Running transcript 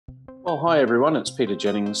Oh, hi everyone, it's Peter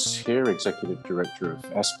Jennings here, Executive Director of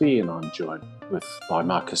ASPI, and I'm joined by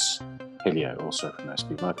Marcus Hellyer, also from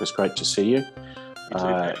ASPI. Marcus, great to see you. You too,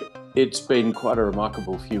 Patrick. It's been quite a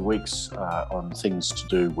remarkable few weeks on things to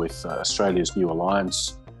do with Australia's new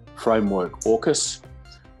alliance framework, AUKUS,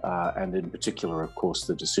 and in particular, of course,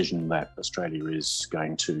 the decision that Australia is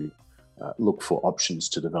going to look for options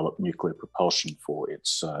to develop nuclear propulsion for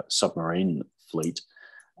its submarine fleet.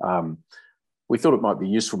 We thought it might be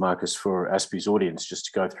useful, Marcus, for ASPI's audience just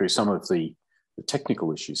to go through some of the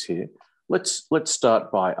technical issues here. Let's start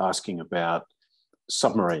by asking about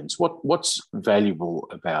submarines. What's valuable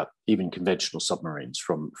about even conventional submarines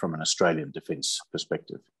from an Australian defence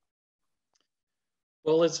perspective?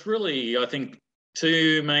 Well, it's really, I think,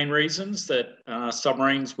 two main reasons that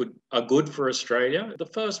submarines are good for Australia. The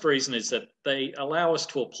first reason is that they allow us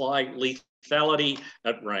to apply lethality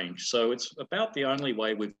at range. So it's about the only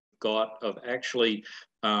way we've got of actually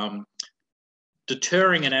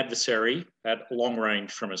deterring an adversary at long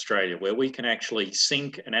range from Australia, where we can actually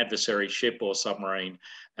sink an adversary ship or submarine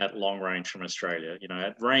at long range from Australia,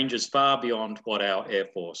 at ranges far beyond what our Air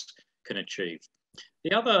Force can achieve.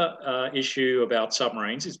 The other issue about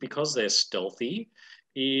submarines is because they're stealthy,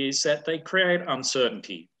 is that they create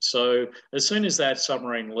uncertainty. So as soon as that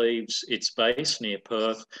submarine leaves its base near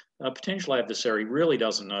Perth, a potential adversary really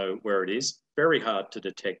doesn't know where it is, very hard to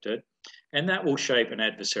detect it, and that will shape an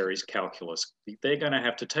adversary's calculus. They're going to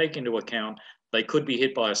have to take into account they could be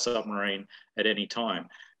hit by a submarine at any time.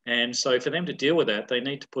 And so for them to deal with that, they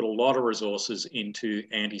need to put a lot of resources into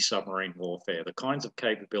anti-submarine warfare, the kinds of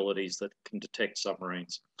capabilities that can detect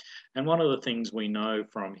submarines. And one of the things we know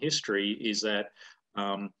from history is that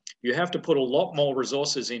you have to put a lot more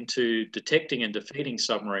resources into detecting and defeating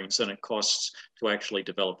submarines than it costs to actually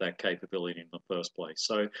develop that capability in the first place.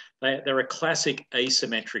 So they're a classic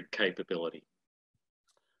asymmetric capability.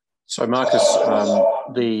 So, Marcus,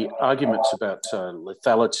 the arguments about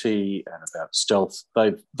lethality and about stealth,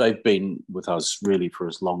 they've been with us really for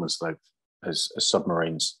as long as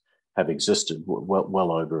submarines have existed,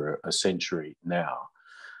 well over a century now.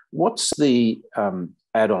 What's the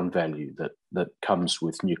add-on value that comes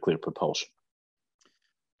with nuclear propulsion?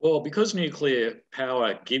 Well, because nuclear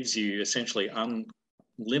power gives you essentially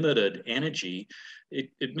unlimited energy,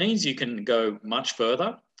 it means you can go much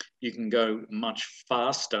further, you can go much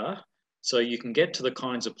faster, so you can get to the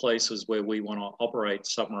kinds of places where we want to operate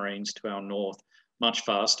submarines to our north much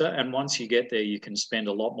faster. And once you get there, you can spend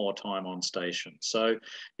a lot more time on station. So,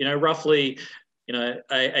 roughly,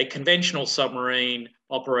 a conventional submarine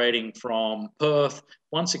operating from Perth,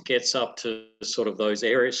 once it gets up to sort of those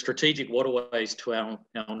areas, strategic waterways to our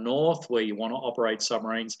north where you want to operate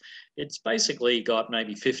submarines, it's basically got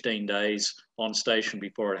maybe 15 days on station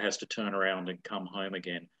before it has to turn around and come home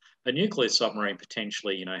again. A nuclear submarine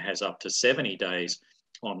potentially, has up to 70 days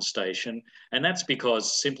on station. And that's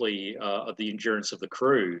because simply of the endurance of the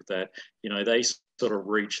crew that, they sort of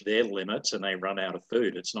reach their limits and they run out of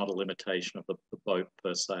food. It's not a limitation of the boat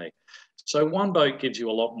per se. So one boat gives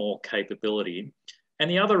you a lot more capability. And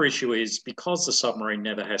the other issue is because the submarine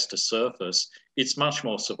never has to surface, it's much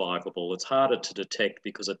more survivable. It's harder to detect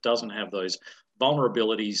because it doesn't have those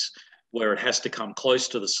vulnerabilities where it has to come close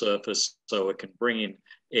to the surface so it can bring in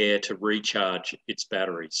air to recharge its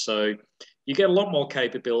batteries. So you get a lot more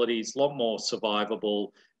capabilities, a lot more survivable,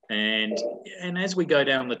 and as we go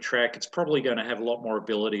down the track, it's probably going to have a lot more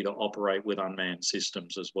ability to operate with unmanned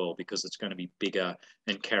systems as well, because it's going to be bigger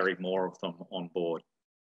and carry more of them on board.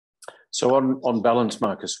 So on balance,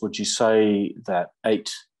 Marcus, would you say that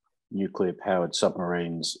 8 nuclear-powered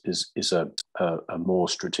submarines is a more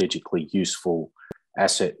strategically useful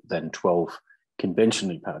asset than 12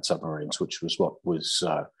 conventionally powered submarines, which was what was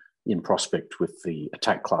in prospect with the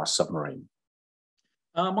attack class submarine?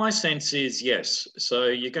 My sense is yes. So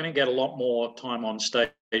you're going to get a lot more time on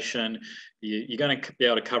station. You're going to be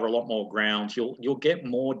able to cover a lot more ground. You'll get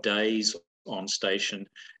more days on station,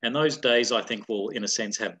 and those days I think will, in a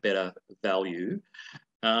sense, have better value.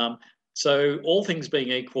 So all things being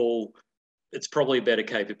equal, it's probably a better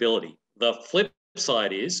capability. The flip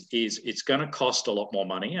side is it's going to cost a lot more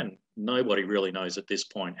money, and nobody really knows at this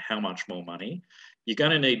point how much more money. You're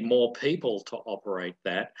going to need more people to operate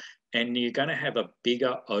that, and you're going to have a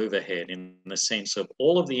bigger overhead in the sense of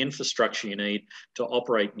all of the infrastructure you need to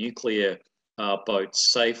operate nuclear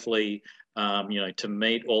boats safely, to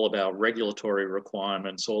meet all of our regulatory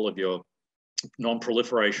requirements, all of your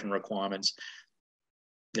non-proliferation requirements.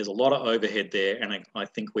 There's a lot of overhead there, and I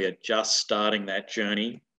think we are just starting that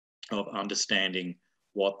journey of understanding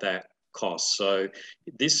what that costs. So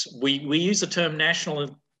we use the term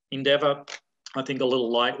national endeavour I think, a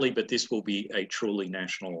little lightly, but this will be a truly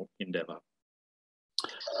national endeavour.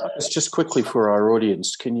 Just quickly for our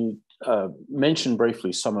audience, can you mention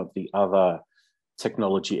briefly some of the other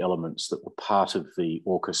technology elements that were part of the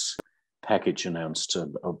AUKUS package announced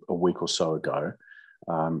a week or so ago?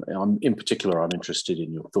 In particular, I'm interested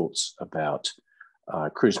in your thoughts about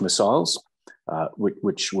cruise missiles,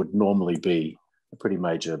 which would normally be a pretty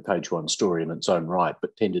major page one story in its own right,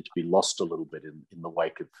 but tended to be lost a little bit in the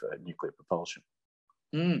wake of nuclear propulsion.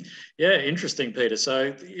 Yeah, interesting, Peter.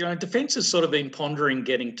 So, Defence has sort of been pondering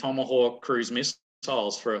getting Tomahawk cruise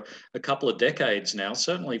missiles for a couple of decades now,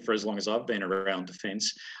 certainly for as long as I've been around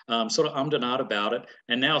Defence, sort of ummed and ahed about it.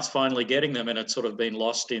 And now it's finally getting them, and it's sort of been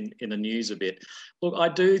lost in the news a bit. Look,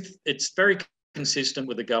 it's very consistent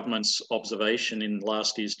with the government's observation in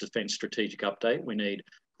last year's Defence Strategic Update. We need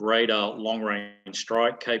greater long-range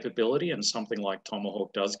strike capability, and something like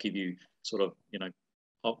Tomahawk does give you sort of,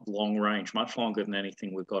 long range, much longer than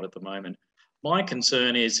anything we've got at the moment. My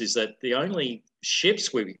concern is that the only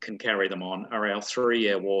ships we can carry them on are our 3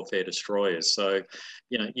 air warfare destroyers. So,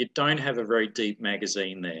 you don't have a very deep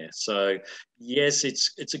magazine there. So, yes,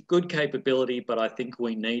 it's a good capability, but I think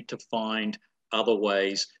we need to find other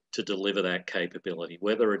ways to deliver that capability,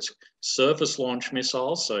 whether it's surface launch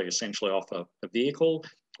missiles, so essentially off a vehicle,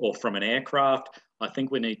 or from an aircraft. I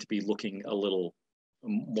think we need to be looking a little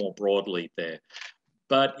more broadly there.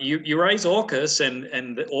 But you raise AUKUS,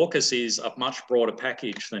 and the AUKUS is a much broader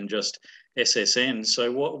package than just SSN.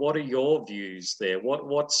 So what are your views there? What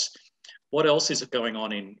else is going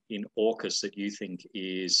on in AUKUS that you think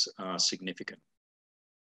is significant?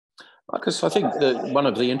 Because I think that one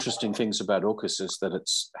of the interesting things about AUKUS is that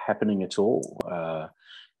it's happening at all.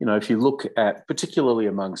 If you look at, particularly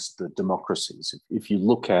amongst the democracies, if you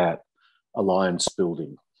look at alliance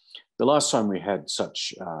building, the last time we had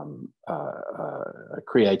such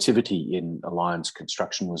creativity in alliance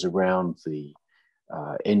construction was around the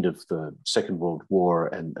end of the Second World War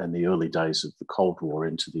and the early days of the Cold War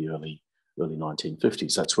into the early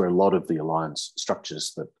 1950s. That's where a lot of the alliance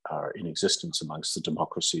structures that are in existence amongst the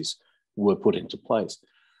democracies were put into place.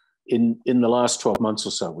 In the last 12 months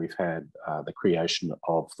or so, we've had the creation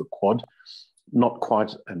of the Quad, not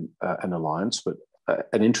quite an alliance, but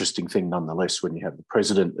an interesting thing nonetheless when you have the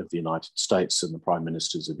President of the United States and the Prime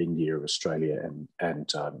Ministers of India, Australia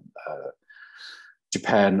and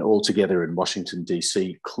Japan all together in Washington,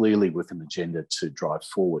 DC, clearly with an agenda to drive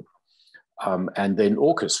forward. And then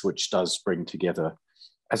AUKUS, which does bring together,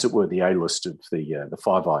 as it were, the A-list of the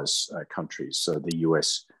Five Eyes countries, so the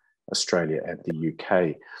US, Australia and the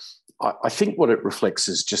UK. I think what it reflects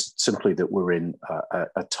is just simply that we're in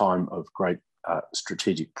a time of great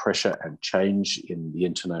strategic pressure and change in the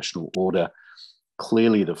international order.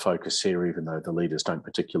 Clearly the focus here, even though the leaders don't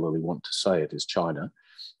particularly want to say it, is China,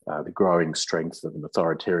 the growing strength of an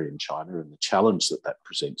authoritarian China and the challenge that that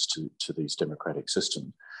presents to these democratic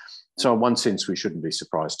systems. So in one sense, we shouldn't be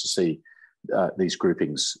surprised to see these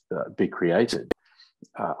groupings be created.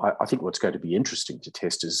 I think what's going to be interesting to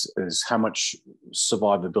test is how much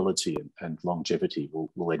survivability and longevity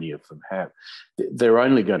will any of them have. They're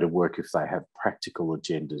only going to work if they have practical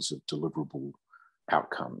agendas of deliverable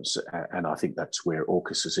outcomes. And I think that's where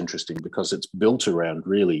AUKUS is interesting, because it's built around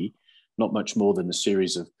really not much more than a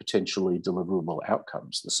series of potentially deliverable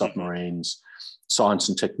outcomes. The submarines, science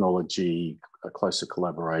and technology, a closer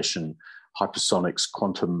collaboration, hypersonics,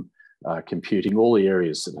 quantum computing, all the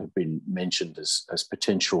areas that have been mentioned as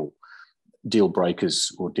potential deal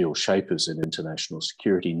breakers or deal shapers in international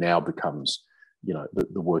security now becomes, the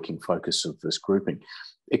working focus of this grouping.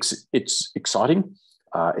 It's exciting.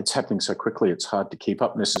 It's happening so quickly, it's hard to keep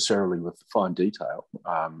up necessarily with the fine detail.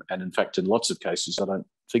 And in fact, in lots of cases, I don't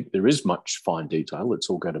think there is much fine detail. It's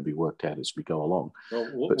all going to be worked out as we go along.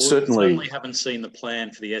 Well, but we certainly haven't seen the plan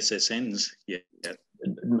for the SSNs yet.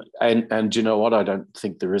 And you know what? I don't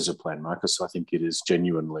think there is a plan, Marcus. I think it is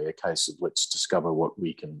genuinely a case of let's discover what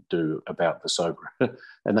we can do about this over an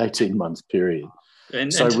 18-month period.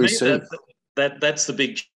 And to me, that's the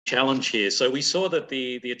big challenge here. So we saw that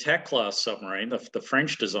the attack class submarine, the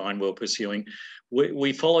French design we're pursuing,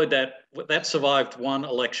 we followed that survived one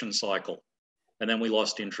election cycle, and then we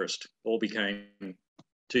lost interest. All became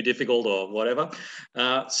too difficult or whatever.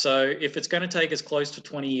 So if it's going to take us close to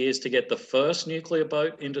 20 years to get the first nuclear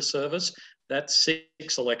boat into service, that's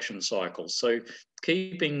 6 election cycles. So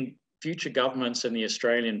keeping future governments and the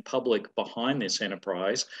Australian public behind this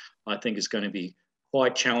enterprise, I think, is going to be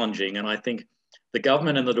quite challenging. And I think the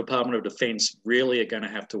government and the Department of Defence really are going to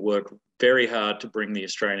have to work very hard to bring the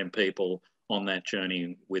Australian people on that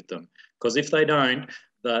journey with them. Because if they don't,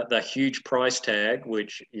 the huge price tag,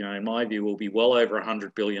 which, in my view, will be well over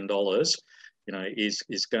 $100 billion,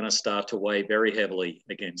 is going to start to weigh very heavily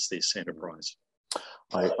against this enterprise.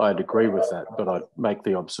 I'd agree with that, but I'd make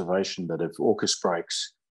the observation that if AUKUS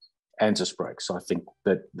breaks, ANZUS breaks, I think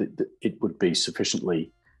that it would be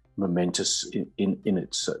sufficiently momentous in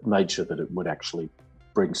its nature that it would actually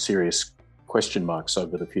bring serious question marks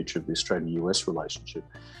over the future of the Australian-US relationship.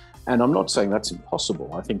 And I'm not saying that's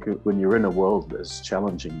impossible. I think when you're in a world as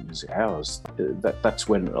challenging as ours, that's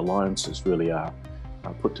when alliances really are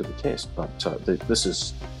put to the test. But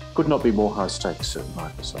this could not be more high stakes,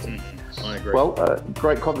 Marcus, I think. I agree. Well,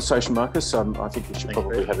 great conversation, Marcus. I think we should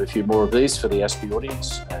probably have a few more of these for the ASPI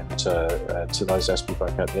audience, and to those ASPI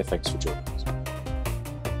folk out there, thanks for joining us.